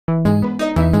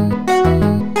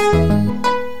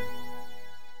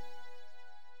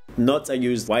Knots are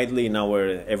used widely in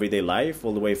our everyday life,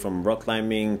 all the way from rock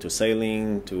climbing to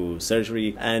sailing to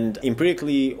surgery. And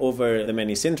empirically, over the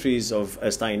many centuries of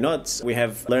studying knots, we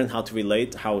have learned how to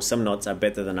relate how some knots are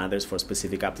better than others for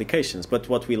specific applications. But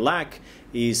what we lack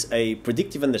is a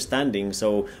predictive understanding,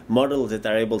 so models that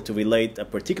are able to relate a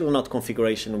particular knot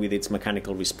configuration with its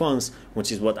mechanical response,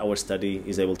 which is what our study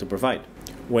is able to provide.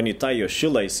 When you tie your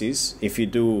shoelaces, if you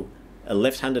do a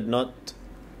left-handed knot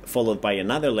followed by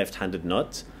another left-handed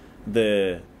knot,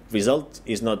 the result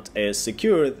is not as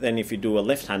secure than if you do a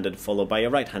left-handed followed by a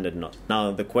right-handed knot.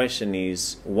 Now the question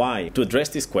is why? To address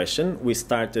this question, we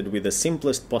started with the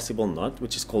simplest possible knot,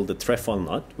 which is called the trefoil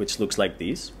knot, which looks like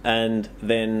this, and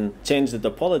then changed the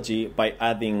topology by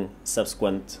adding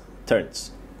subsequent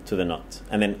turns to the knot,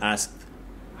 and then asked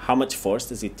how much force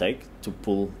does it take to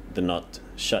pull the knot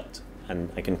shut. And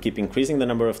I can keep increasing the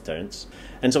number of turns.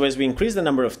 And so as we increase the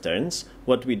number of turns,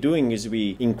 what we're doing is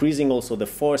we increasing also the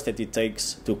force that it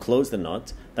takes to close the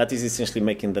knot. That is essentially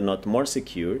making the knot more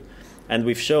secure. And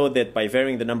we've shown that by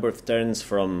varying the number of turns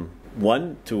from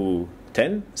 1 to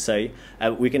 10, say,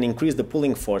 we can increase the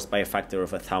pulling force by a factor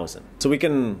of 1,000. So we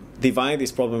can divide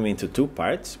this problem into two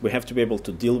parts. We have to be able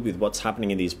to deal with what's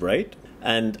happening in this braid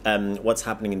and what's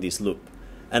happening in this loop.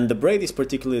 And the braid is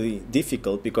particularly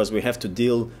difficult because we have to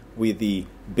deal with the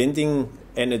bending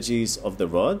energies of the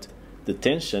rod, the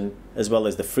tension, as well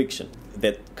as the friction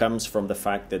that comes from the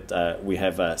fact that we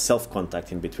have a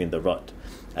self-contact in between the rod.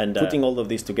 And putting all of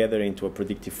this together into a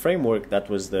predictive framework, that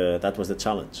was the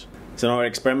challenge. So in our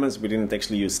experiments, we didn't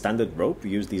actually use standard rope.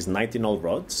 We used these 19-hole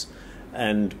rods,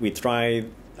 and we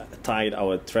tied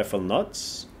our trefoil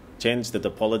knots, changed the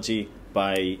topology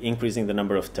by increasing the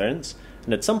number of turns,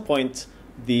 and at some point,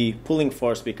 the pulling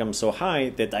force becomes so high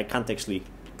that I can't actually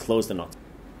close the knot.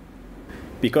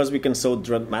 Because we can so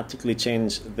dramatically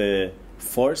change the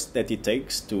force that it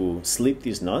takes to slip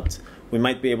this knot, we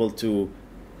might be able to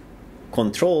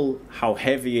control how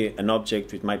heavy an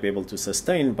object it might be able to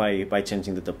sustain by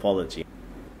changing the topology.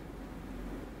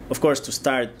 Of course, to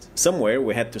start somewhere,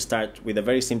 we had to start with a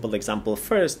very simple example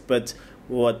first, but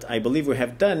what I believe we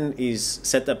have done is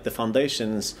set up the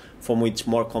foundations from which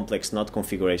more complex knot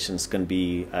configurations can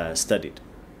be studied.